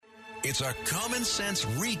It's a common sense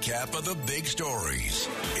recap of the big stories.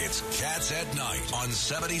 It's Cats at Night on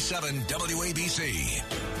 77 WABC.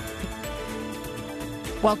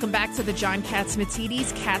 Welcome back to the John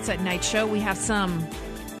Catsimatidis Cats at Night show. We have some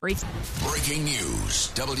breaking news,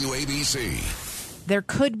 WABC. There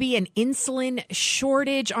could be an insulin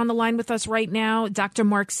shortage. On the line with us right now, Dr.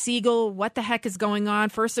 Mark Siegel. What the heck is going on?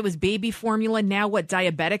 First it was baby formula. Now what,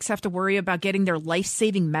 diabetics have to worry about getting their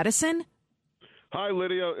life-saving medicine? Hi,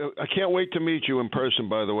 Lydia. I can't wait to meet you in person,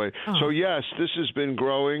 by the way. Oh. So, yes, this has been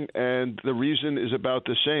growing, and the reason is about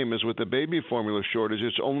the same as with the baby formula shortage.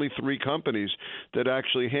 It's only 3 companies that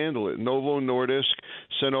actually handle it: Novo Nordisk,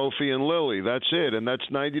 Sanofi, and Lilly. That's it, and that's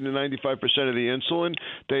 90 to 95% of the insulin.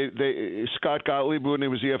 Scott Gottlieb, when he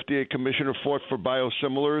was the FDA commissioner, fought for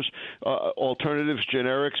biosimilars, alternatives,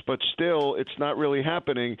 generics, but still it's not really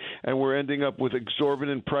happening, and we're ending up with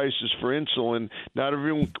exorbitant prices for insulin. Not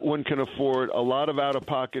everyone can afford a lot of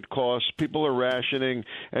out-of-pocket costs. People are rationing,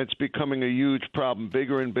 and it's becoming a huge problem,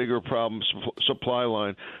 bigger and bigger problem, supply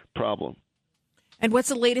line problem. And what's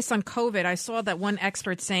the latest on COVID? I saw that one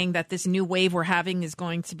expert saying that this new wave we're having is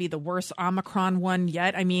going to be the worst Omicron one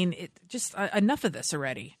yet. I mean, enough of this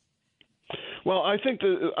already. Well, I think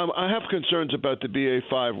I have concerns about the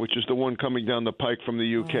BA.5, which is the one coming down the pike from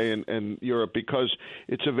the UK and Europe, because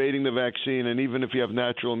it's evading the vaccine, and even if you have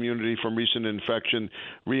natural immunity from recent infection,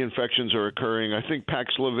 reinfections are occurring. I think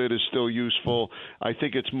Paxlovid is still useful. I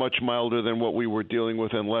think it's much milder than what we were dealing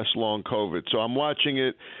with and less long COVID. So I'm watching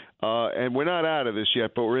it. And we're not out of this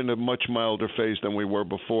yet, but we're in a much milder phase than we were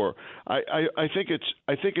before. I think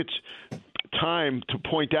it's time to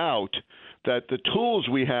point out that the tools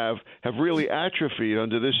we have really atrophied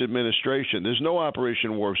under this administration. There's no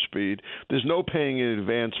Operation Warp Speed. There's no paying in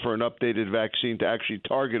advance for an updated vaccine to actually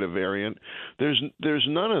target a variant. There's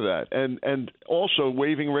none of that. And also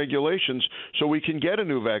waiving regulations so we can get a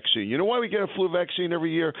new vaccine. You know why we get a flu vaccine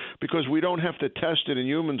every year? Because we don't have to test it in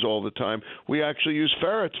humans all the time. We actually use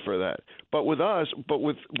ferrets for that. But with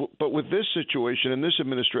this situation and this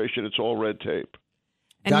administration, it's all red tape.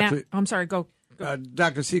 And now, I'm sorry, go.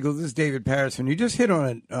 Dr. Siegel, this is David Patterson. You just hit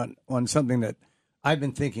on something that I've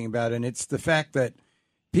been thinking about, and it's the fact that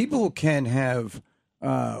people can have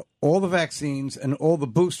all the vaccines and all the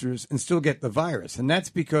boosters and still get the virus. And that's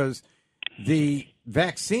because the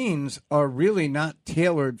vaccines are really not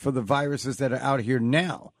tailored for the viruses that are out here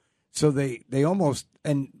now. So they almost –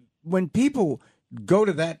 and when people go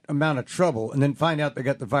to that amount of trouble and then find out they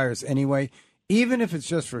got the virus anyway, even if it's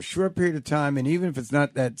just for a short period of time and even if it's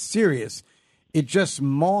not that serious – it just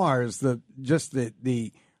mars the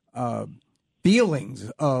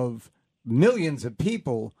feelings of millions of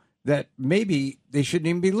people that maybe they shouldn't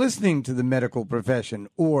even be listening to the medical profession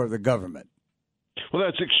or the government. Well,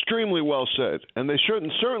 that's extremely well said. And they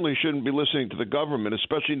certainly shouldn't be listening to the government,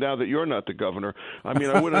 especially now that you're not the governor. I mean,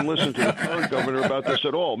 I wouldn't listen to the current governor about this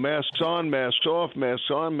at all. Masks on, masks off, masks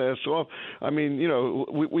on, masks off. I mean, you know,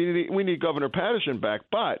 we need Governor Patterson back.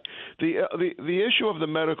 But the issue of the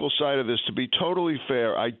medical side of this, to be totally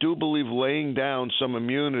fair, I do believe laying down some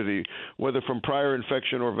immunity, whether from prior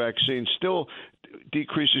infection or vaccine, still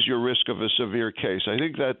decreases your risk of a severe case. I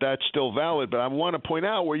think that's still valid, but I want to point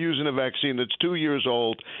out we're using a vaccine that's 2 years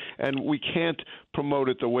old, and we can't promote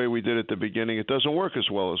it the way we did at the beginning. It doesn't work as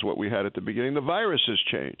well as what we had at the beginning. The virus has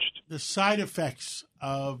changed. The side effects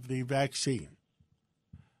of the vaccine,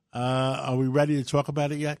 are we ready to talk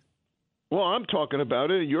about it yet? Well, I'm talking about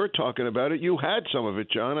it. You're talking about it. You had some of it,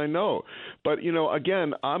 John, I know. But, you know,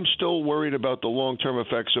 again, I'm still worried about the long-term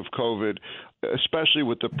effects of COVID, especially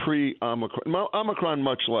with the pre-Omicron. Omicron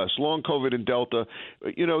much less. Long COVID and Delta.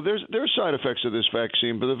 You know, there's side effects of this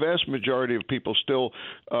vaccine, but the vast majority of people still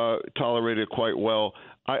tolerate it quite well.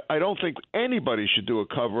 I don't think anybody should do a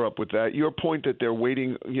cover-up with that. Your point that they're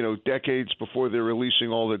waiting, you know, decades before they're releasing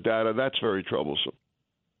all the data, that's very troublesome.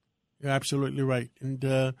 You're absolutely right. And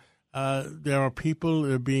there are people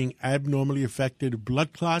that are being abnormally affected,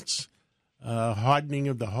 blood clots, hardening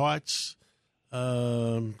of the hearts,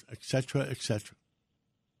 et cetera, et cetera.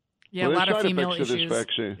 Yeah, a lot of female issues. This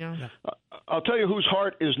vaccine. Yeah. I'll tell you whose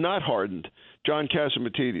heart is not hardened. John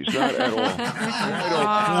Catsimatidis, not at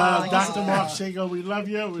all. Dr. Mark Siegel, we love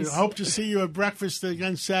you. We hope to see you at breakfast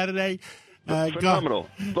again Saturday. Phenomenal.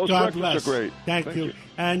 Those breakfasts are great. Thank you.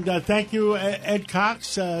 And thank you, Ed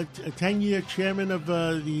Cox, a 10-year chairman of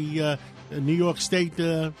the New York State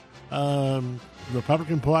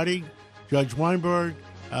Republican Party, Judge Weinberg,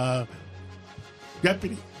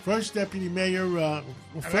 first deputy mayor. I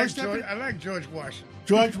like George Washington.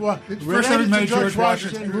 George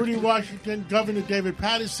Washington, Rudy Washington, Governor David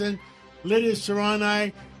Patterson, Lydia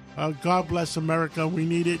Serrani, God bless America. We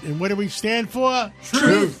need it. And what do we stand for?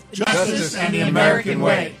 Truth, justice, and the American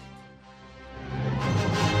way.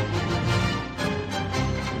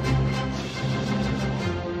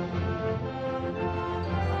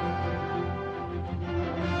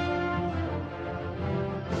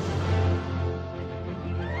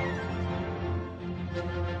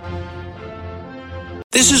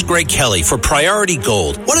 This is Greg Kelly for Priority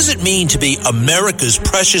Gold. What does it mean to be America's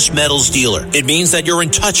precious metals dealer? It means that you're in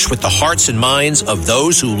touch with the hearts and minds of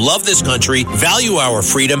those who love this country, value our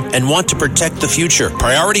freedom, and want to protect the future.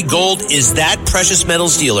 Priority Gold is that precious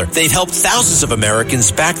metals dealer. They've helped thousands of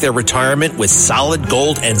Americans back their retirement with solid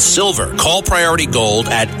gold and silver. Call Priority Gold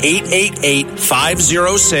at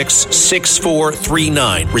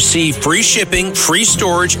 888-506-6439. Receive free shipping, free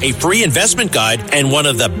storage, a free investment guide, and one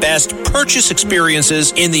of the best purchase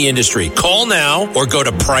experiences in the industry. Call now or go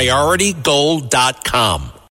to PriorityGold.com.